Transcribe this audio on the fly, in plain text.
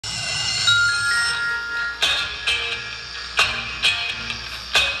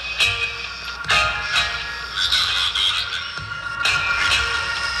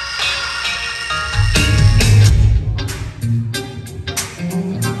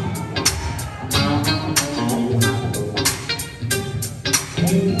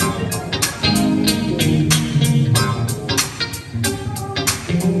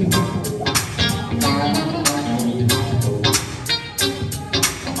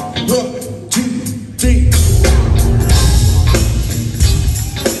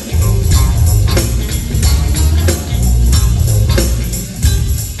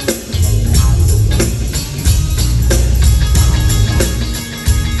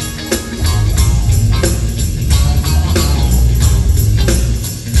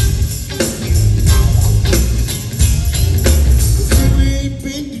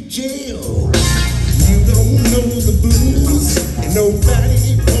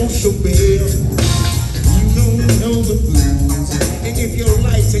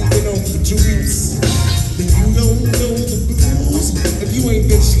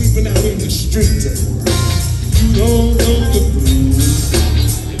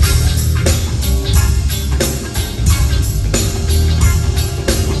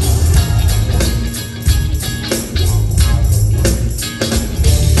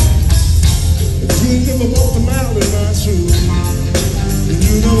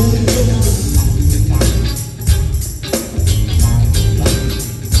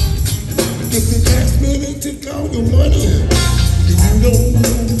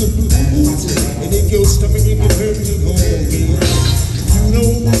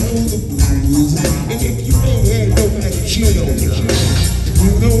know the blues. And if you ain't had nobody cheat on you,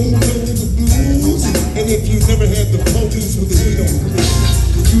 you don't know the blues. And if you never had the police with the heat on you,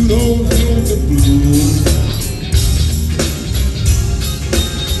 you don't know the blues.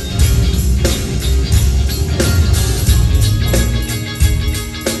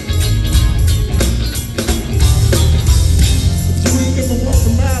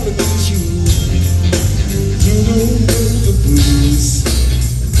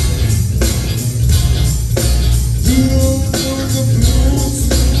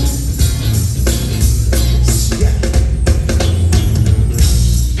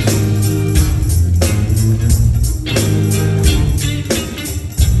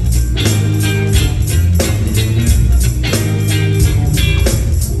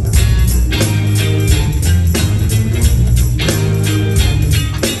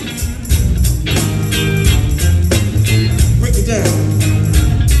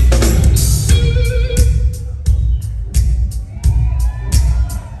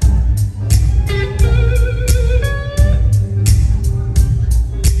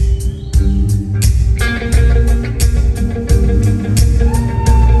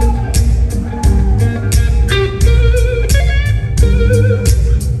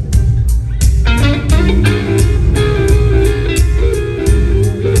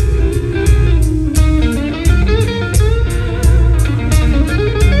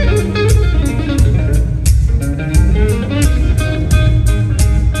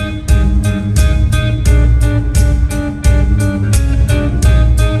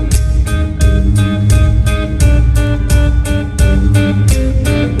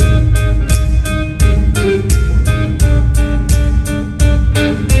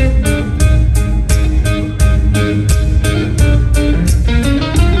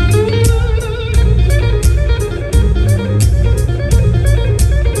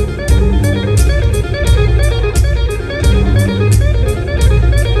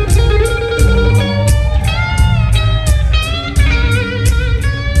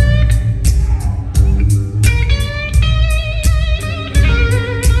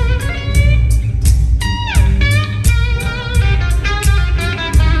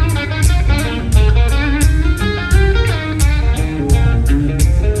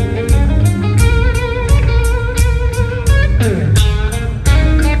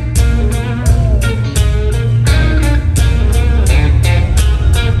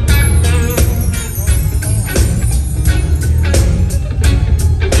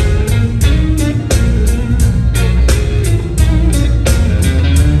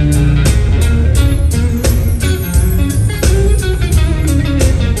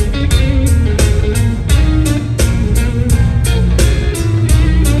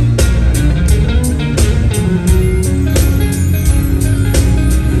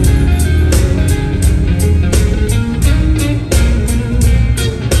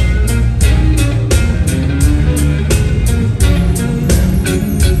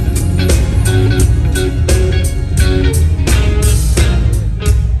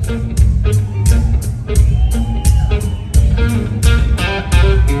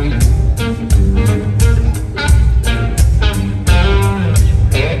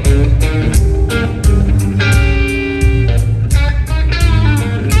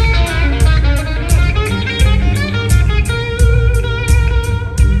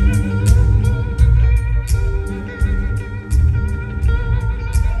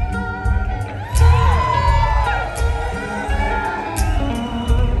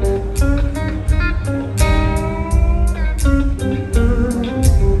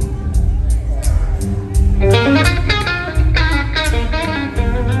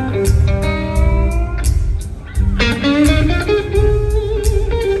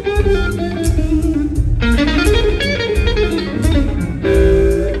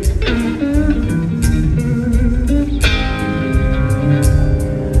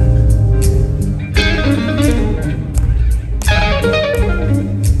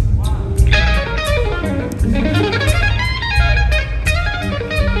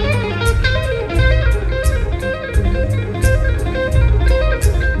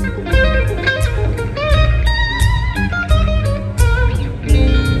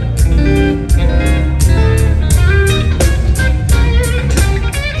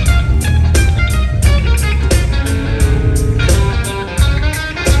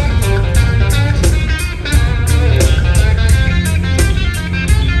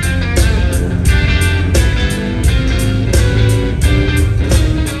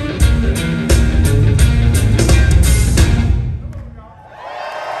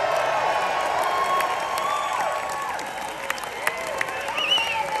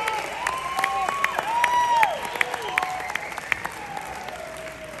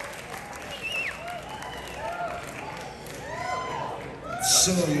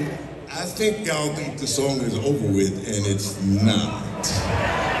 So, I think y'all think the song is over with, and it's not.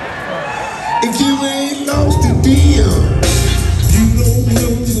 If you ain't lost the deal, you don't know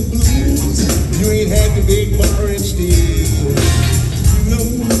the blues. You ain't had the big bar and steal. You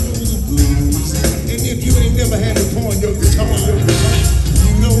don't know the blues. And if you ain't never had to pawn your guitar,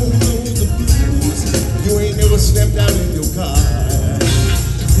 you don't know the blues. You ain't never stepped out in your car.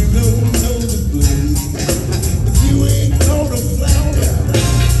 You don't know the blues. If you ain't caught a flower,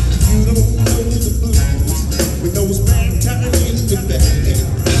 you don't know the blues. With those bad time in the back,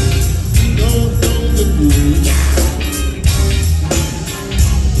 you don't know the blues.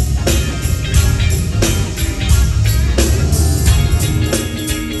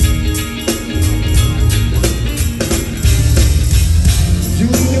 You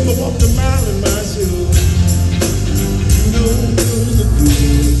ain't never walked a mile in my shoes. You don't know the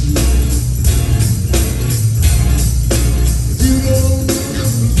blues. You don't know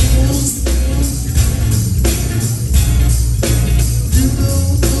the blues. You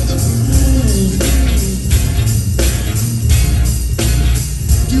don't know the blues.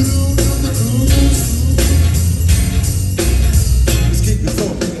 You don't know the blues. Let's keep it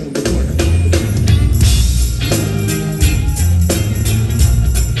talking on the corner.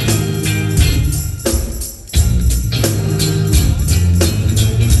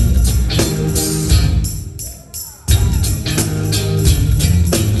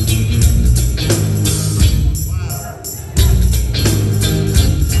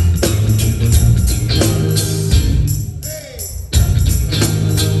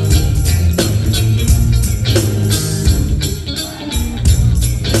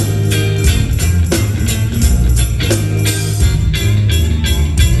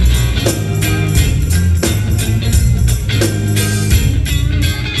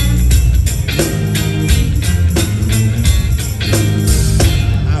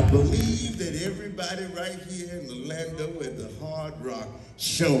 Everybody right here in Orlando at the Hard Rock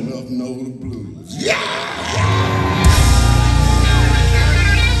showing up know the blues. Yeah!